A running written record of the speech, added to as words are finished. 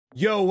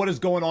Yo, what is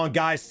going on,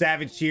 guys?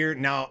 Savage here.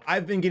 Now,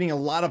 I've been getting a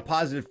lot of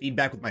positive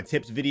feedback with my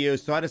tips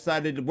videos, so I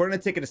decided we're going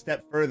to take it a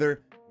step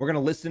further. We're going to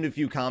listen to a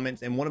few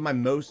comments, and one of my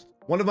most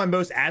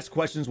asked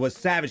questions was,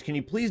 Savage, can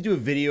you please do a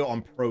video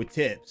on pro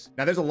tips?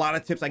 Now, there's a lot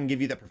of tips I can give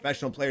you that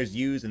professional players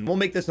use, and we'll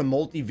make this a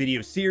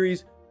multi-video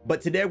series, but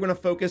today we're going to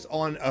focus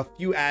on a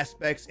few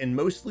aspects and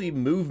mostly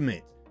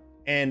movement.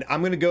 And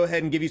I'm going to go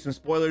ahead and give you some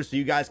spoilers so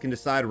you guys can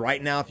decide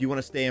right now if you want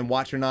to stay and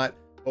watch or not.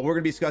 But we're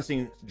going to be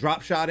discussing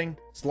drop shotting,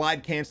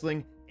 slide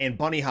canceling, and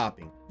bunny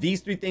hopping.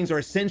 These three things are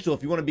essential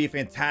if you want to be a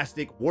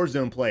fantastic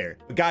Warzone player.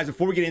 But guys,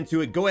 before we get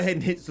into it, go ahead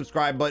and hit the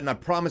subscribe button. I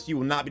promise you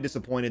will not be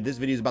disappointed. This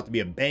video is about to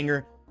be a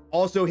banger.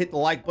 Also, hit the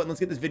like button.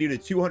 Let's get this video to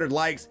 200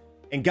 likes.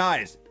 And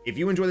guys, if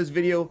you enjoy this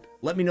video,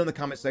 let me know in the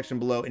comment section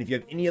below. And if you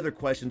have any other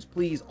questions,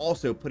 please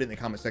also put it in the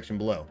comment section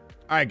below.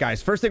 All right,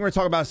 guys, first thing we're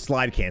talking about is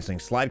slide canceling.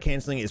 Slide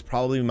canceling is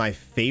probably my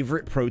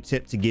favorite pro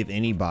tip to give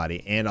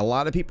anybody. And a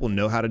lot of people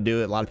know how to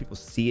do it. A lot of people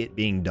see it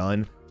being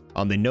done.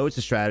 They know it's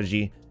a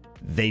strategy.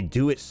 They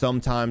do it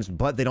sometimes,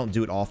 but they don't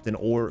do it often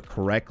or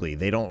correctly.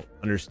 They don't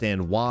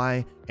understand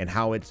why and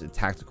how it's a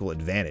tactical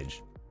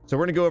advantage. So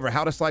we're gonna go over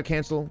how to slide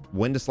cancel,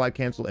 when to slide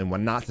cancel, and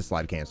when not to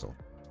slide cancel.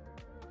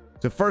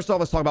 So first off,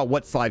 let's talk about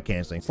what's slide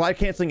canceling. Slide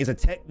canceling is a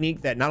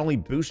technique that not only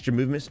boosts your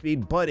movement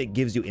speed, but it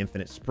gives you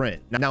infinite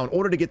sprint. Now, in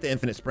order to get the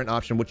infinite sprint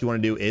option, what you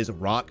want to do is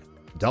rock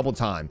double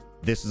time.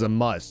 This is a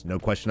must, no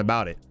question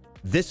about it.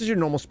 This is your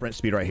normal sprint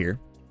speed right here.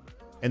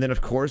 And then of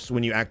course,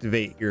 when you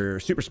activate your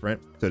super sprint,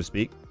 so to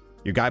speak,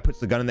 your guy puts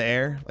the gun in the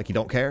air like he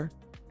don't care.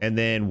 And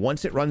then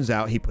once it runs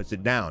out, he puts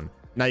it down.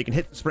 Now you can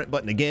hit the sprint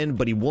button again,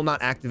 but he will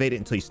not activate it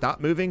until you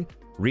stop moving,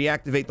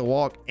 reactivate the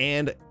walk,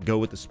 and go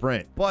with the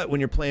sprint. But when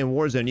you're playing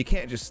Warzone, you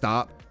can't just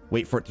stop,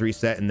 wait for it to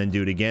reset, and then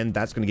do it again.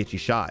 That's going to get you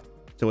shot.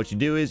 So what you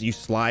do is you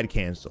slide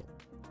cancel.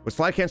 What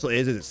slide cancel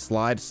is it's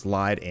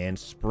slide, and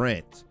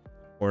sprint.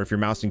 Or if you're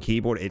mouse and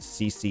keyboard, it's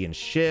CC and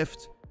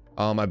shift.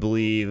 I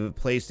believe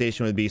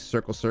PlayStation would be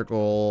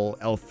circle,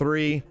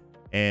 L3.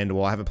 And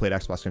well, I haven't played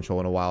Xbox control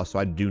in a while, so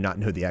I do not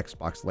know the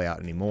Xbox layout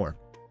anymore.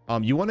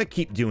 You want to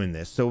keep doing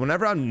this. So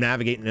whenever I'm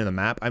navigating in the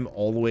map, I'm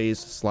always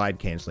slide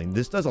canceling.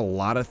 This does a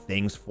lot of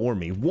things for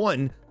me.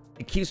 One,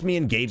 it keeps me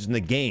engaged in the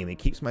game. It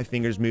keeps my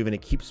fingers moving.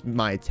 It keeps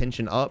my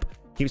attention up,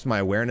 keeps my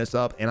awareness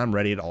up, and I'm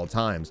ready at all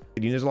times.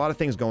 There's a lot of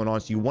things going on,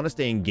 so you want to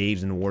stay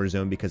engaged in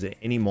Warzone because at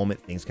any moment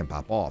things can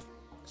pop off.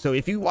 So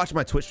if you watch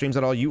my Twitch streams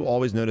at all, you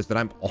always notice that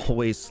I'm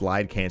always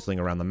slide canceling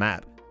around the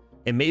map.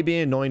 It may be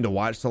annoying to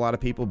watch to a lot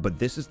of people, but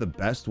this is the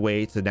best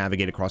way to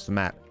navigate across the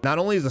map. Not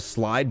only does the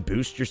slide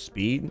boost your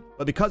speed,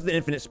 but because of the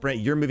infinite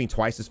sprint, you're moving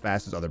twice as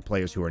fast as other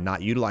players who are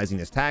not utilizing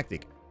this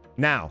tactic.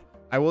 Now,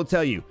 I will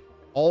tell you,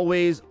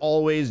 always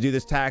do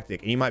this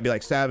tactic. And you might be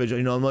like, Savage,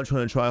 I'm not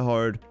trying to try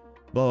hard,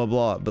 blah, blah,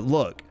 blah. But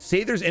look,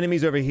 say there's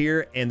enemies over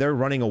here and they're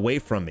running away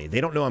from me. They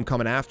don't know I'm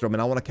coming after them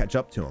and I want to catch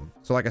up to them.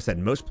 So like I said,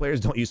 most players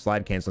don't use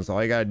slide canceling. So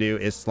all you got to do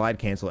is slide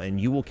cancel and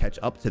you will catch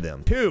up to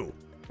them. 2,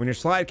 when you're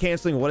slide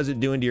canceling, what is it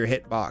doing to your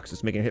hitbox?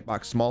 It's making your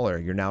hitbox smaller.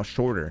 You're now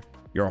shorter.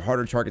 You're a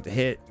harder target to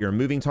hit. You're a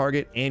moving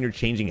target and you're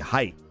changing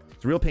height.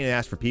 It's a real pain in the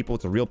ass for people.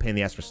 It's a real pain in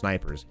the ass for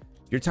snipers.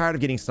 If you're tired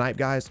of getting sniped,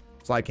 guys,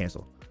 slide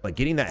cancel. But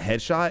getting that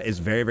headshot is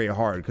very, very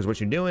hard because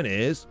what you're doing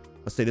is,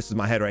 let's say this is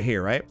my head right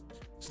here, right?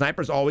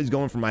 Sniper's always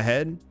going for my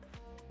head.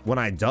 When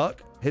I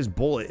duck, his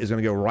bullet is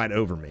going to go right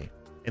over me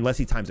unless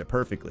he times it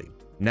perfectly.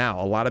 Now,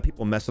 a lot of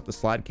people mess up the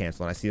slide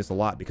cancel, and I see this a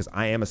lot because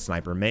I am a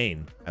sniper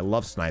main. I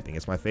love sniping.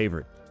 It's my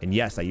favorite. And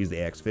yes, I use the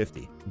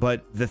AX50.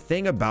 But the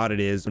thing about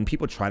it is when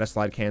people try to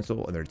slide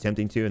cancel and they're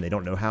attempting to and they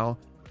don't know how,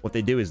 what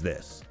they do is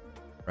this,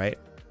 right?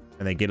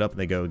 And they get up and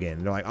they go again.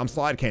 And they're like, I'm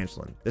slide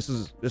canceling. This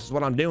is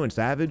what I'm doing,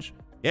 Savage.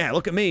 Yeah,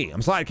 look at me.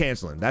 I'm slide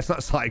canceling. That's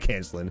not slide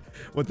canceling.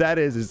 What that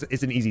is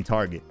it's an easy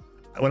target.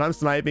 When I'm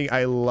sniping,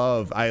 I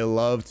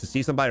love to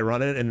see somebody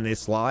running and then they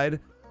slide.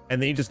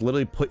 And then you just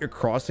literally put your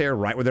crosshair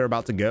right where they're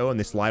about to go and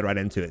they slide right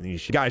into it. And you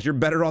shoot. Guys, you're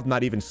better off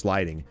not even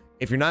sliding.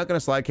 If you're not going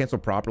to slide cancel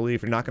properly,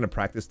 if you're not going to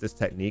practice this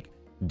technique,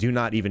 do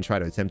not even try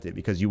to attempt it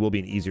because you will be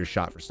an easier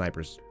shot for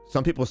snipers.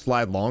 Some people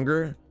slide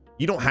longer.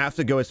 You don't have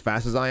to go as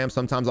fast as I am.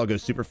 Sometimes I'll go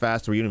super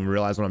fast where you don't even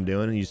realize what I'm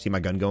doing and you see my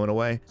gun going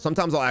away.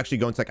 Sometimes I'll actually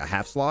go into like a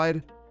half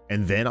slide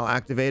and then I'll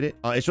activate it.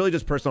 It's really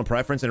just personal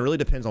preference and it really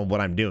depends on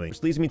what I'm doing.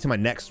 Which leads me to my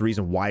next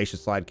reason why you should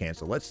slide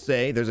cancel. Let's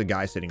say there's a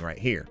guy sitting right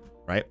here,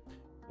 right?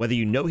 Whether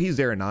you know he's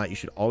there or not, you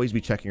should always be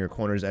checking your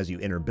corners as you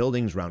enter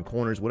buildings, round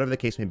corners, whatever the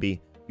case may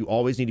be. You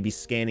always need to be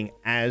scanning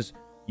as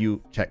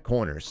you check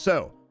corners.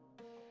 So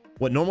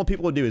what normal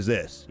people would do is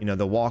this,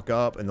 they'll walk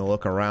up and they'll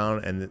look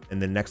around and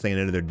the next thing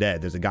they know, they're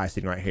dead. There's a guy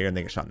sitting right here and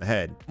they get shot in the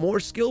head. More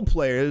skilled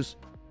players,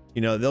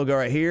 they'll go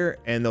right here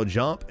and they'll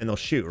jump and they'll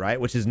shoot, right?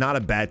 Which is not a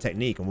bad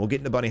technique. And we'll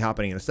get into bunny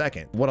hopping in a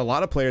second. What a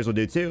lot of players will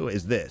do too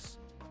is this,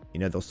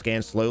 they'll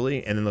scan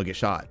slowly and then they'll get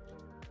shot.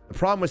 The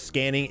problem with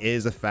scanning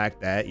is the fact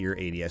that your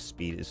ADS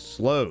speed is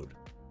slowed.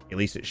 At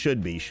least it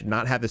should be. You should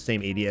not have the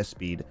same ADS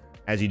speed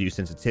as you do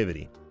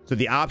sensitivity. So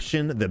the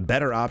option, the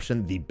better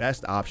option, the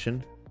best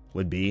option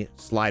would be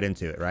slide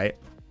into it, right?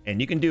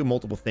 And you can do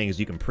multiple things.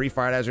 You can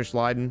pre-fire it as you're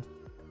sliding.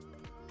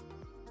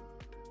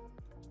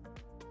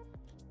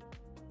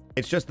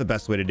 It's just the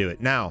best way to do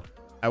it. Now,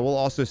 I will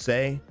also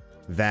say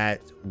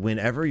that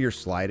whenever you're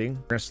sliding,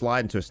 you're gonna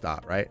slide into a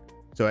stop, right?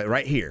 So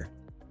right here,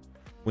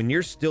 when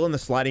you're still in the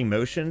sliding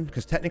motion,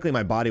 because technically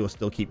my body will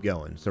still keep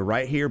going. So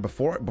right here,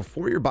 before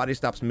your body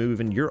stops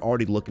moving, you're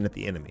already looking at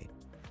the enemy.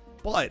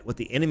 But what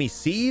the enemy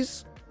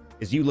sees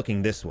is you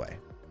looking this way.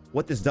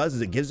 What this does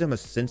is it gives him a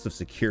sense of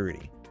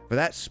security. For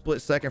that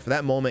split second, for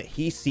that moment,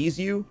 he sees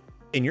you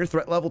and your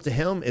threat level to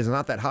him is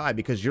not that high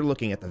because you're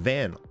looking at the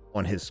van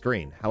on his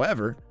screen.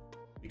 However,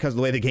 because of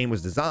the way the game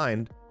was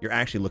designed, you're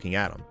actually looking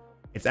at him.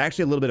 It's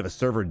actually a little bit of a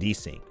server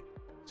desync.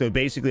 So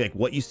basically, like,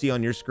 what you see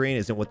on your screen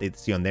isn't what they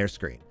see on their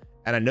screen.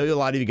 And I know a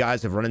lot of you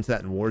guys have run into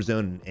that in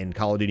Warzone and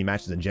Call of Duty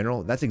matches in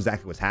general. That's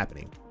exactly what's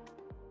happening.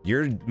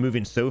 You're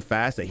moving so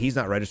fast that he's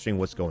not registering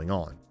what's going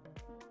on.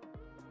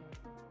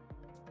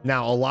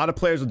 Now, a lot of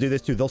players will do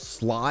this too. They'll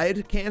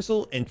slide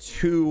cancel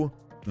into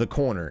the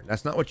corner.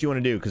 That's not what you want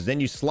to do, because then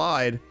you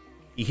slide,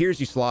 he hears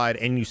you slide,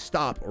 and you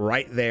stop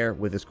right there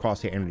with his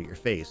crosshair aimed at your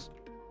face.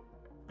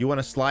 You want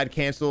to slide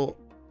cancel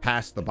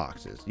past the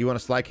boxes. You want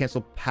to slide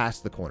cancel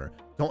past the corner.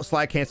 Don't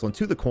slide cancel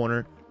into the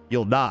corner.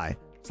 You'll die.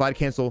 Slide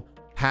cancel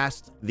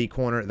past the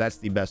corner. That's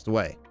the best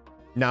way.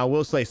 Now, I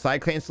will say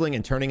slide canceling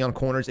and turning on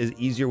corners is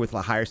easier with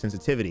a higher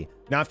sensitivity.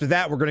 Now, after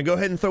that, we're going to go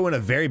ahead and throw in a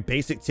very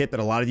basic tip that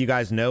a lot of you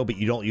guys know, but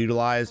you don't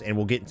utilize, and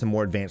we'll get into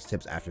more advanced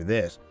tips after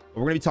this. But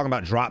we're going to be talking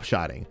about drop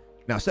shotting.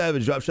 Now,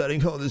 Savage, drop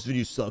shotting, oh, this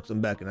video sucks,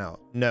 I'm backing out.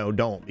 No,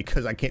 don't,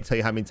 because I can't tell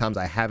you how many times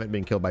I haven't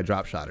been killed by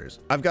drop shotters.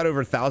 I've got over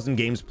 1,000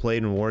 games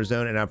played in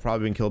Warzone, and I've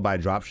probably been killed by a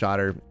drop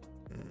shotter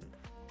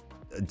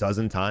a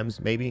dozen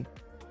times, maybe.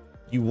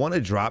 You want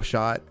to drop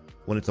shot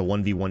when it's a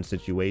 1v1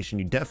 situation.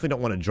 You definitely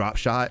don't want to drop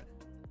shot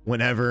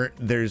whenever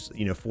there's,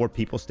 you know, 4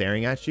 people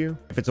staring at you.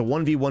 If it's a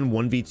 1v1,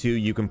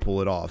 1v2, you can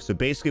pull it off. So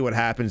basically what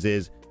happens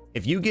is,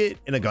 if you get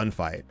in a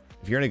gunfight,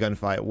 if you're in a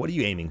gunfight, what are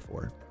you aiming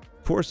for?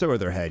 Torso or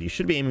their head? You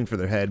should be aiming for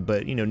their head,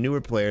 but you know,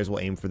 newer players will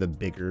aim for the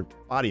bigger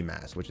body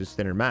mass, which is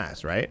thinner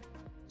mass, right?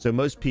 So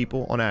most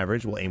people on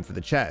average will aim for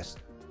the chest.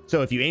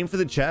 So if you aim for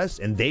the chest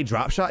and they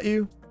drop shot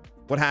you,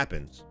 what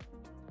happens?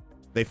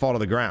 They fall to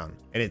the ground,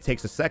 and it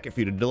takes a second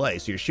for you to delay.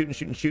 So you're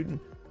shooting.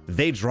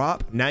 They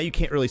drop. Now you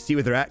can't really see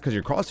where they're at because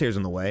your crosshair's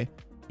in the way.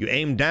 You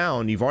aim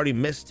down, you've already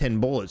missed 10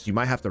 bullets. You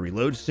might have to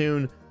reload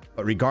soon,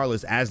 but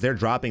regardless, as they're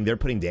dropping, they're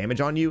putting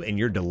damage on you and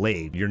you're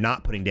delayed. You're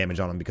not putting damage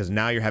on them because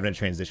now you're having to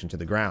transition to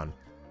the ground.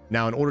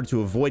 Now, in order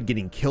to avoid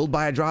getting killed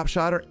by a drop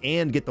shotter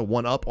and get the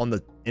one up on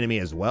the enemy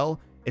as well,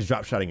 is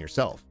drop shotting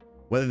yourself.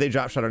 Whether they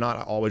drop shot or not,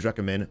 I always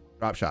recommend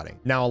drop shotting.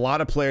 Now, a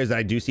lot of players that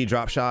I do see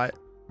drop shot,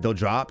 they'll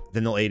drop,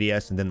 then they'll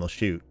ADS, and then they'll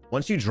shoot.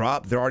 Once you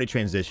drop, they're already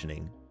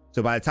transitioning.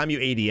 So by the time you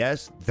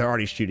ADS, they're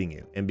already shooting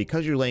you. And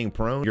because you're laying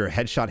prone, your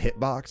headshot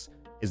hitbox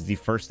is the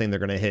first thing they're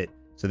going to hit.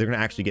 So they're going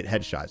to actually get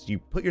headshots. You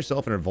put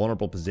yourself in a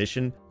vulnerable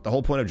position. The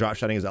whole point of drop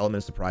shotting is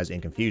element of surprise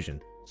and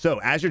confusion. So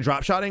as you're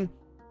drop shotting,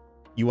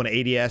 you want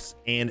to ADS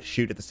and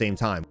shoot at the same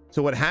time.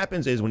 So what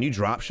happens is when you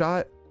drop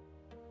shot,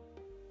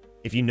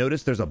 if you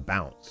notice, there's a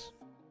bounce.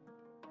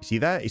 You see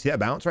that? You see that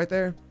bounce right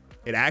there?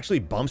 It actually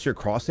bumps your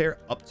crosshair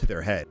up to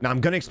their head. Now, I'm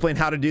going to explain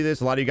how to do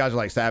this. A lot of you guys are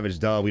like, Savage,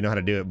 duh, we know how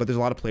to do it. But there's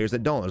a lot of players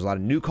that don't. There's a lot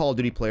of new Call of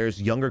Duty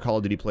players, younger Call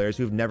of Duty players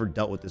who have never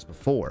dealt with this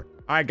before.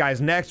 All right, guys,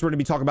 next we're going to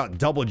be talking about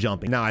double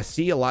jumping. Now, I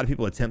see a lot of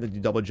people attempt to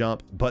do double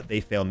jump, but they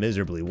fail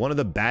miserably. One of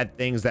the bad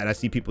things that I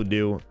see people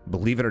do,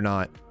 believe it or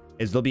not,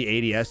 is they'll be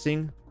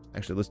ADSing.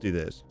 Actually, let's do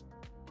this.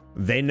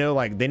 They know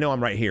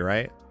I'm right here,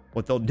 right?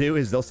 What they'll do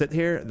is they'll sit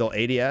here, they'll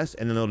ADS,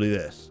 and then they'll do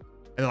this.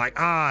 And they're like,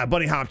 ah,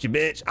 bunny hopped you,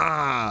 bitch.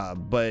 Ah,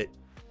 but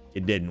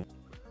it didn't.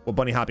 What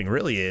bunny hopping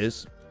really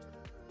is,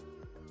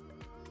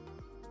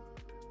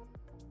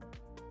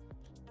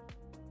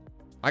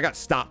 I got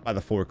stopped by the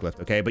forklift,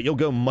 okay? But you'll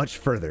go much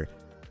further.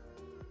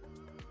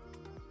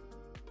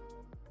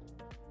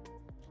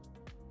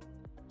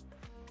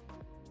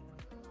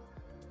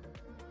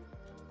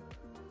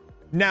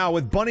 Now,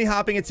 with bunny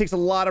hopping, it takes a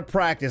lot of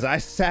practice. I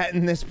sat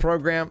in this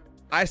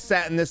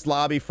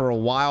lobby for a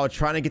while,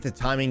 trying to get the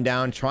timing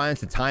down, trying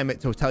to time it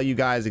to tell you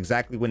guys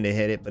exactly when to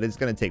hit it, but it's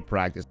going to take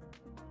practice.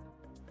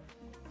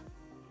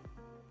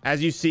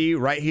 As you see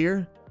right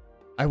here,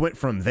 I went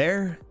from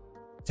there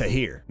to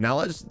here. Now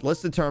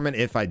let's determine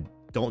if I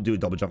don't do a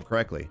double jump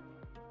correctly.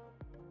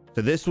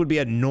 So this would be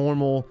a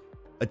normal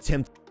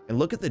attempt, and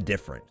look at the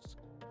difference.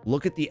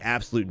 Look at the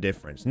absolute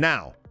difference.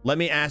 Now, let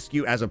me ask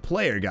you as a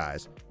player,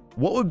 guys,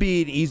 what would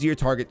be an easier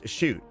target to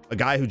shoot? A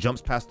guy who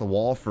jumps past the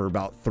wall for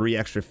about 3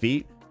 extra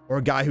feet, or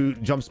a guy who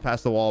jumps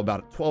past the wall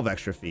about 12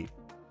 extra feet?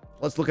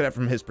 Let's look at it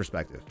from his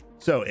perspective.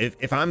 So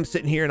if I'm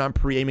sitting here and I'm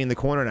pre-aiming the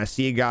corner and I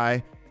see a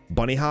guy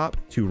bunny hop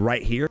to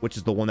right here, which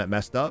is the one that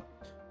messed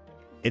up,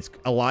 it's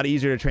a lot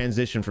easier to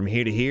transition from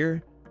here to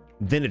here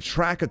than to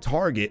track a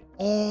target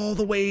all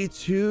the way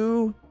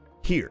to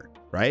here,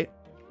 right?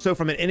 So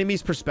from an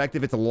enemy's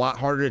perspective, it's a lot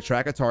harder to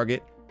track a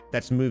target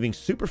that's moving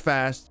super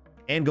fast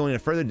and going a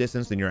further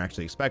distance than you're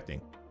actually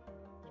expecting.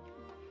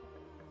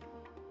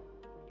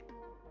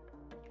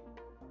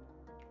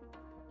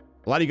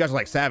 A lot of you guys are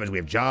like, Savage, we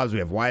have jobs, we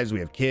have wives, we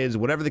have kids,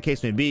 whatever the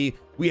case may be,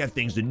 we have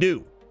things to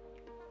do.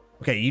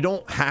 Okay, you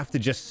don't have to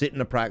just sit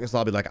in a practice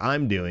lobby like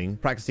I'm doing,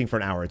 practicing for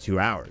an hour or 2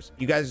 hours.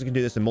 You guys can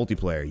do this in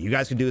multiplayer. You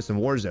guys can do this in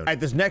Warzone. All right,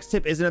 this next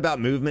tip isn't about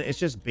movement. It's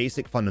just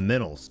basic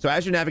fundamentals. So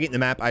as you're navigating the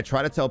map, I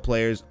try to tell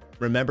players,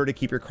 remember to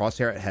keep your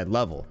crosshair at head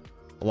level.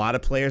 A lot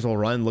of players will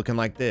run looking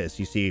like this.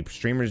 You see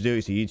streamers do,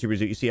 you see YouTubers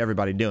do, you see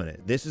everybody doing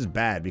it. This is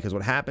bad because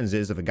what happens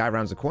is if a guy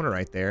rounds the corner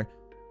right there,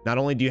 not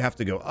only do you have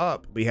to go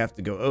up, but you have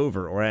to go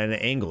over or at an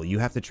angle. You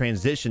have to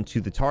transition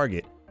to the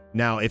target.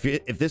 Now, if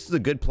this is a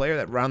good player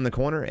that round the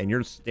corner and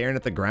you're staring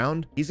at the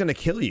ground, he's going to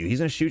kill you. He's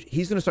going to shoot.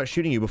 He's going to start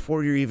shooting you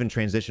before you're even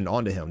transitioned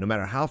onto him, no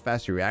matter how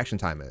fast your reaction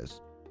time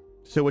is.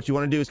 So what you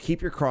want to do is keep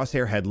your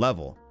crosshair head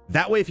level.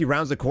 That way, if he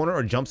rounds the corner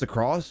or jumps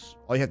across,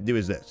 all you have to do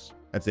is this.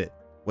 That's it.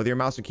 Whether your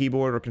mouse or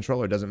keyboard or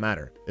controller, doesn't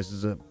matter. This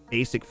is a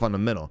basic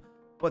fundamental,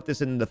 but this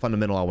isn't the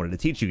fundamental I wanted to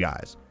teach you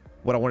guys.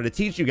 What I wanted to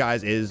teach you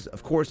guys is,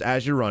 of course,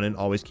 as you're running,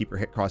 always keep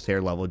your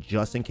crosshair level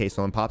just in case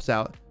someone pops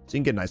out so you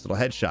can get a nice little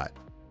headshot.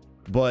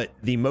 But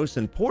the most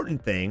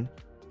important thing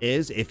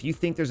is if you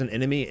think there's an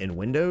enemy in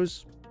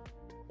windows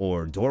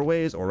or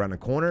doorways or around a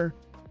corner,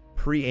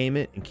 pre-aim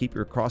it and keep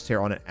your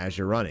crosshair on it as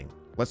you're running.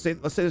 Let's say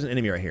there's an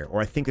enemy right here,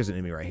 or I think there's an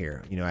enemy right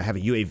here. You know, I have a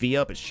UAV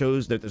up. It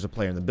shows that there's a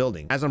player in the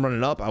building. As I'm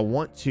running up, I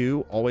want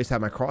to always have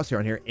my crosshair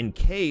on here in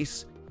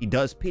case he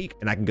does peek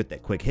and I can get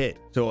that quick hit.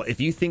 So if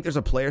you think there's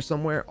a player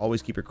somewhere,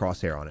 always keep your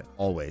crosshair on it,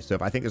 always. So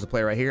if I think there's a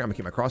player right here, I'm gonna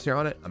keep my crosshair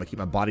on it. I'm gonna keep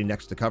my body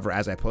next to cover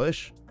as I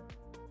push.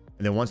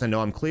 And then once I know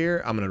I'm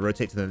clear, I'm going to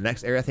rotate to the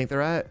next area I think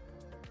they're at. And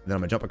then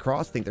I'm going to jump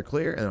across, think they're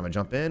clear, and then I'm going to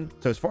jump in.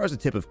 So as far as the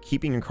tip of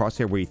keeping your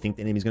crosshair where you think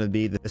the enemy's going to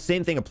be, the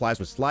same thing applies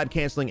with slide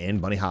canceling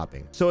and bunny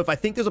hopping. So if I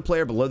think there's a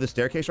player below the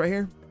staircase right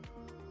here,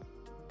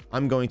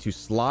 I'm going to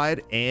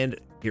slide and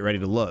get ready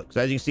to look. So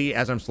as you can see,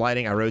 as I'm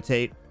sliding, I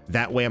rotate.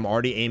 That way I'm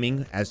already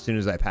aiming as soon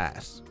as I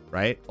pass,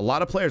 right? A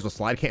lot of players will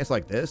slide cancel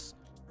like this,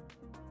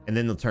 and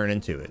then they'll turn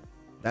into it.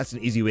 That's an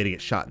easy way to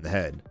get shot in the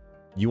head.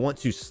 You want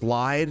to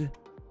slide,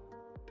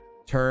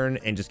 turn,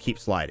 and just keep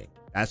sliding.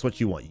 That's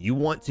what you want. You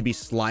want to be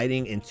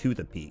sliding into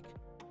the peak,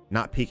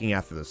 not peeking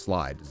after the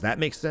slide. Does that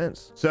make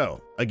sense? So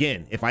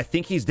again, if I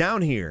think he's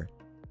down here,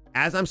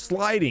 as I'm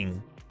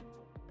sliding,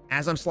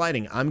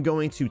 I'm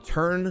going to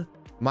turn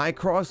my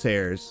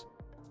crosshairs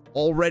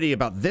already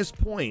about this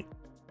point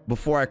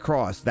before I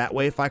cross. That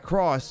way, if I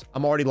cross,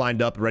 I'm already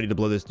lined up, ready to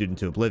blow this dude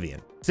into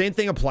oblivion. Same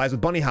thing applies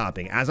with bunny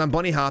hopping. As I'm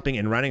bunny hopping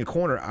and rounding a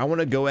corner, I want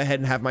to go ahead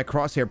and have my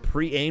crosshair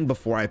pre-aimed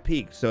before I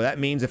peek. So that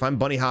means if I'm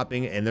bunny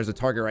hopping and there's a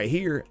target right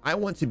here, I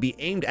want to be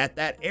aimed at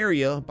that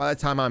area by the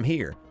time I'm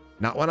here.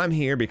 Not when I'm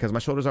here because my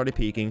shoulder's already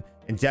peeking,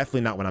 and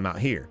definitely not when I'm out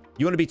here.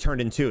 You want to be turned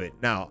into it.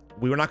 Now,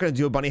 we're not going to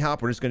do a bunny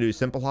hop. We're just going to do a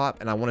simple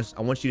hop, and I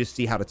want you to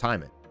see how to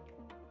time it.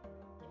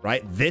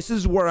 Right? This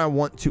is where I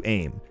want to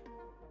aim.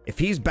 If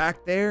he's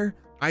back there,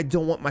 I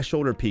don't want my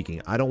shoulder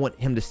peeking. I don't want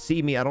him to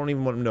see me. I don't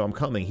even want him to know I'm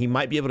coming. He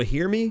might be able to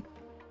hear me,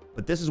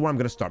 but this is where I'm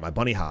going to start my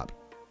bunny hop.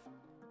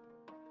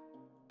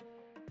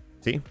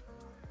 See?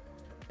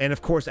 And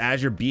of course,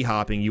 as you're B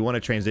hopping, you want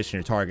to transition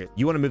your target.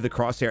 You want to move the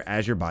crosshair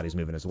as your body's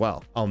moving as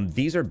well.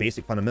 These are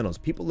basic fundamentals.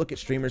 People look at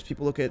streamers,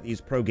 people look at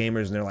these pro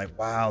gamers, and they're like,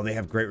 wow, they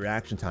have great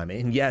reaction time.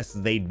 And yes,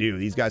 they do.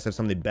 These guys have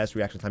some of the best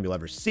reaction time you'll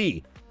ever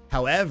see.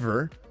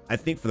 However, I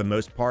think for the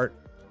most part,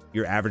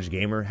 your average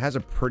gamer has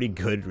a pretty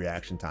good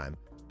reaction time.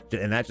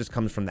 And that just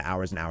comes from the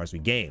hours and hours we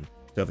game.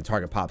 So if a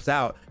target pops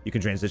out, you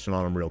can transition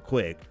on them real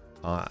quick.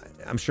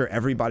 I'm sure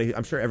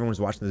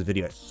everyone's watching this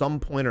video at some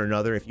point or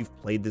another. If you've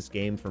played this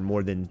game for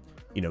more than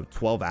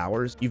 12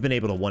 hours, you've been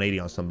able to 180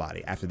 on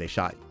somebody after they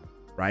shot you,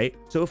 right?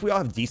 So if we all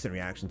have decent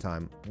reaction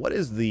time, what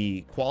is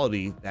the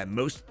quality that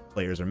most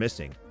players are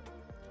missing?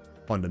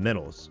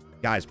 Fundamentals.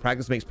 Guys,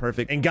 practice makes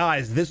perfect. And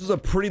guys, this was a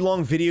pretty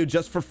long video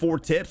just for 4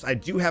 tips. I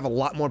do have a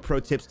lot more pro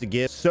tips to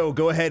give. So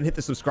go ahead and hit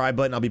the subscribe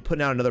button. I'll be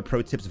putting out another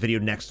pro tips video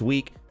next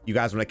week. You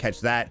guys want to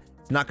catch that.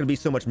 It's not going to be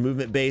so much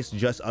movement based,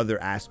 just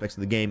other aspects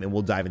of the game. And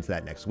we'll dive into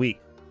that next week.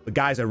 But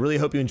guys, I really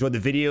hope you enjoyed the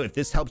video. If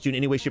this helped you in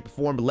any way, shape, or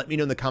form, let me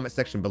know in the comment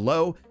section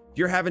below. If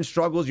you're having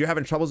struggles, you're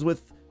having troubles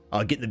with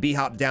getting the B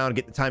hop down,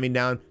 get the timing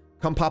down,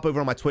 come pop over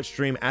on my Twitch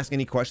stream, ask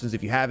any questions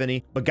if you have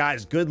any. But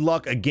guys, good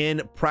luck.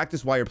 Again,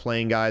 practice while you're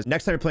playing, guys.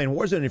 Next time you're playing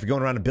Warzone, if you're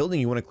going around a building,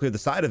 you want to clear the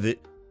side of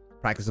it,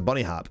 practice a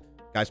bunny hop.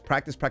 Guys,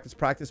 practice, practice,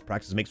 practice.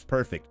 Practice makes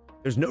perfect.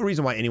 There's no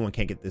reason why anyone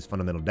can't get this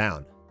fundamental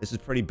down. This is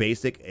pretty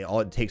basic.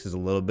 All it takes is a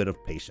little bit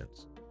of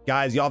patience.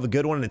 Guys, y'all have a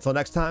good one. And until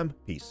next time,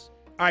 peace.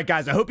 All right,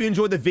 guys, I hope you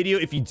enjoyed the video.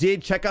 If you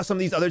did, check out some of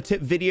these other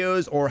tip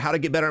videos or how to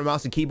get better at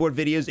mouse and keyboard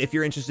videos if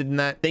you're interested in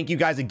that. Thank you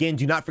guys again.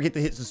 Do not forget to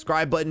hit the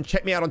subscribe button.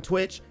 Check me out on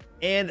Twitch.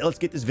 And let's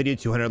get this video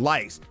 200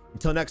 likes.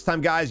 Until next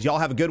time, guys, y'all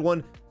have a good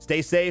one.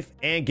 Stay safe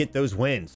and get those wins.